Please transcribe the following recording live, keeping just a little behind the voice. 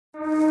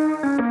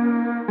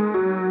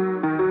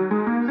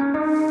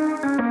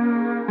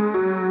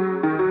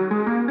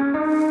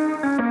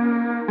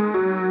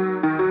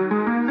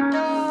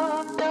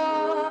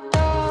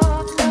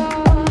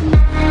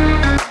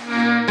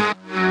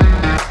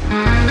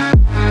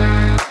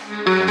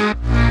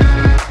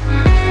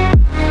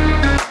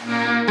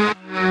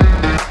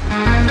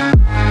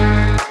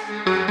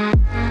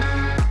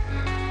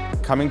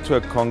Coming to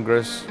a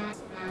congress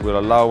will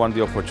allow one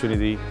the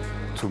opportunity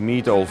to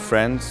meet old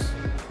friends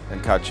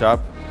and catch up,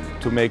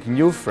 to make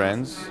new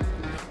friends,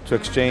 to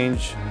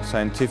exchange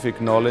scientific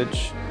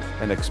knowledge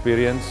and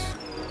experience,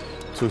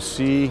 to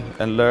see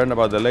and learn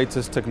about the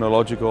latest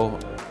technological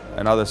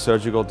and other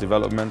surgical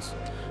developments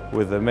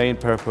with the main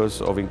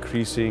purpose of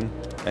increasing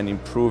and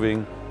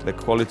improving the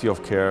quality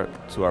of care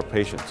to our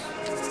patients.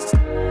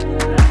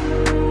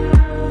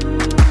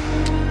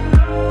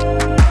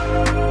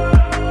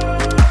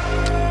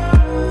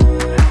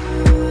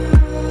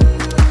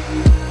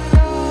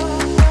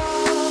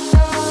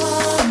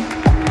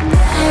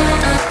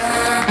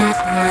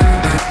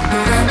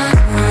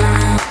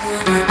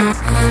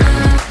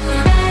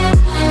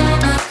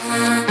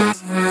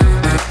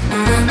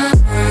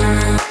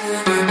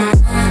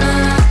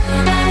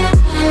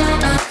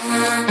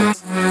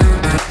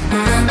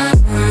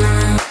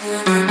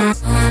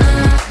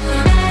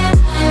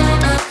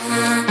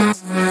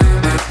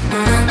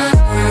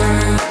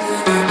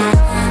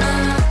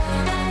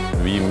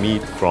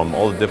 From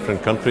all the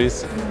different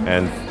countries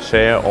and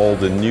share all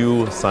the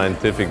new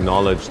scientific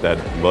knowledge that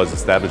was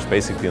established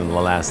basically in the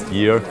last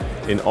year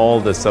in all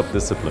the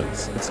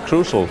subdisciplines. It's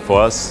crucial for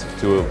us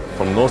to,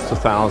 from north to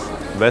south,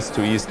 west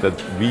to east, that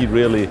we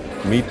really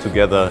meet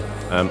together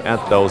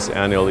at those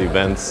annual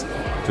events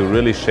to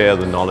really share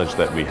the knowledge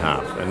that we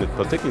have. And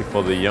particularly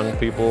for the young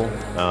people,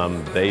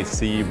 they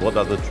see what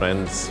are the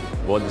trends,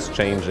 what is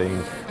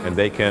changing, and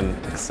they can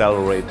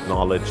accelerate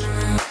knowledge.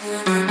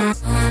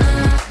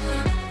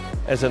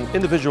 As an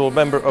individual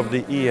member of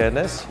the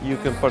EANS, you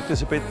can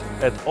participate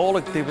at all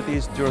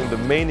activities during the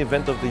main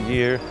event of the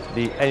year,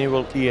 the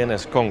annual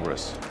EANS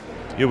Congress.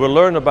 You will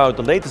learn about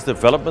the latest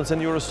developments in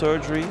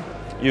neurosurgery.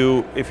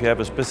 You, if you have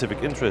a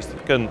specific interest,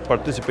 can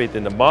participate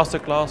in the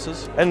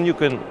masterclasses, and you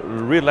can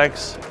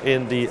relax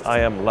in the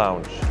IM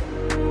lounge.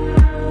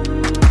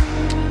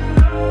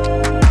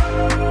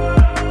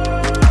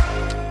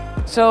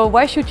 So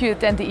why should you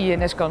attend the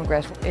EANS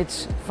Congress?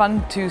 It's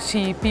fun to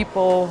see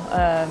people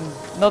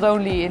not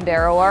only in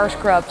their OR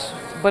scrubs,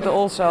 but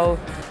also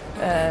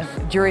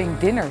during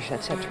dinners,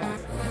 etc.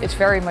 It's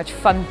very much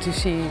fun to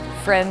see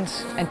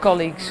friends and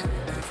colleagues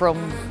from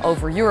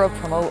over Europe,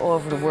 from all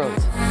over the world.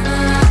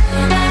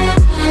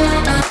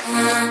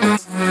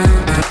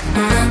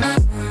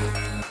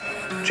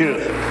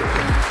 Cheers.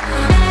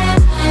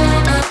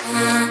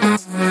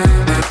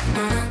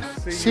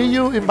 See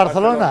you in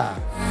Barcelona.